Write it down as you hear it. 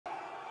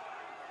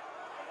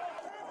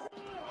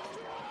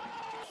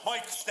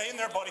Mike, stay in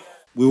there, buddy.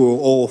 We were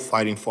all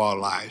fighting for our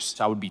lives.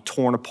 I would be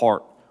torn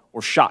apart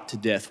or shot to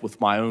death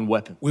with my own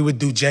weapon. We would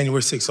do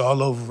January 6th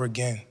all over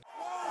again.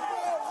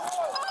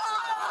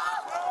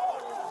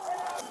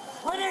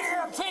 We need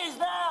EMTs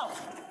now!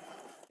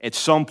 At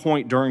some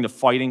point during the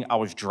fighting, I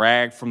was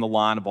dragged from the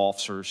line of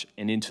officers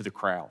and into the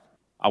crowd.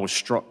 I was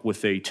struck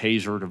with a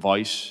taser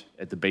device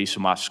at the base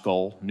of my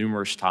skull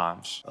numerous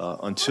times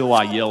until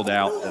I yelled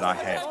out that I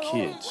have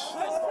kids.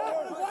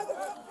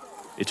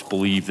 It's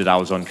believed that I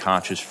was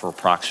unconscious for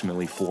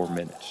approximately 4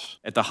 minutes.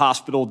 At the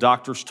hospital,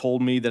 doctors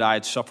told me that I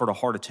had suffered a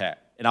heart attack,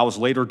 and I was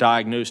later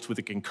diagnosed with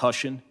a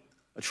concussion,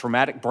 a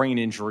traumatic brain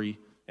injury,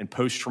 and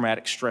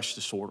post-traumatic stress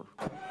disorder.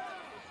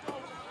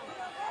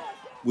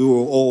 We were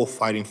all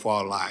fighting for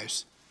our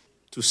lives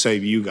to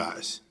save you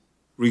guys,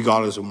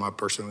 regardless of my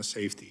personal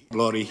safety.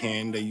 Bloody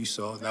hand that you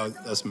saw,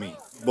 that's me.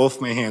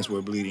 Both my hands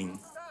were bleeding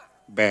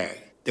bad.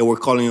 They were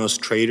calling us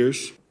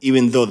traitors,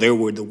 even though they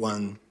were the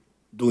one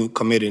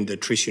committing the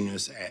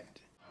treasonous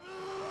act.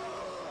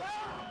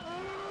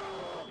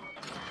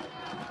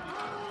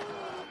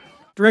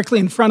 Directly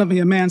in front of me,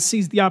 a man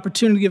seized the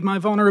opportunity of my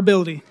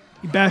vulnerability.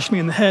 He bashed me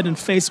in the head and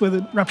face with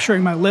it,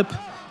 rupturing my lip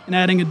and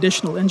adding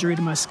additional injury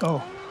to my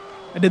skull.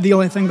 I did the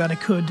only thing that I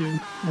could do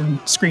and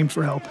screamed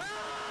for help.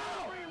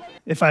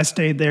 If I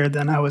stayed there,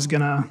 then I was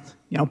gonna,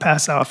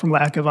 pass out from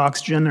lack of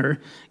oxygen or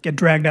get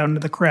dragged out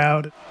into the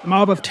crowd. The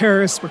mob of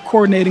terrorists were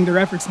coordinating their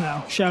efforts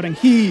now, shouting,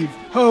 "Heave!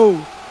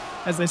 Ho!"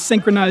 as they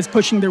synchronized,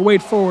 pushing their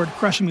weight forward,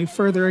 crushing me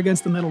further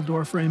against the metal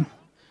door frame.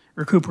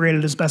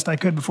 Recuperated as best I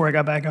could before I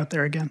got back out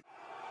there again.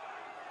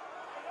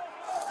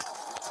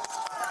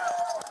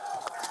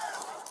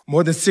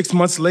 More than 6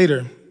 months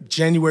later,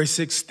 January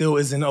 6th still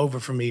isn't over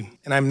for me,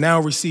 and I'm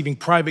now receiving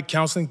private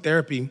counseling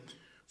therapy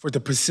for the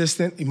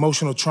persistent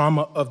emotional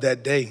trauma of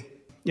that day.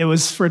 It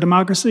was for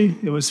democracy.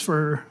 It was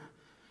for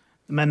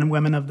the men and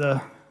women of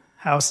the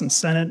House and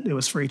Senate. It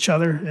was for each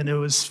other, and it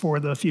was for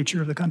the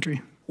future of the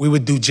country. We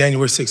would do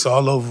January 6th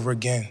all over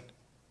again.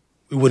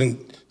 We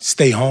wouldn't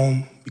stay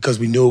home because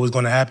we knew it was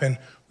going to happen.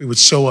 We would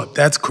show up.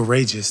 That's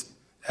courageous.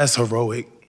 That's heroic.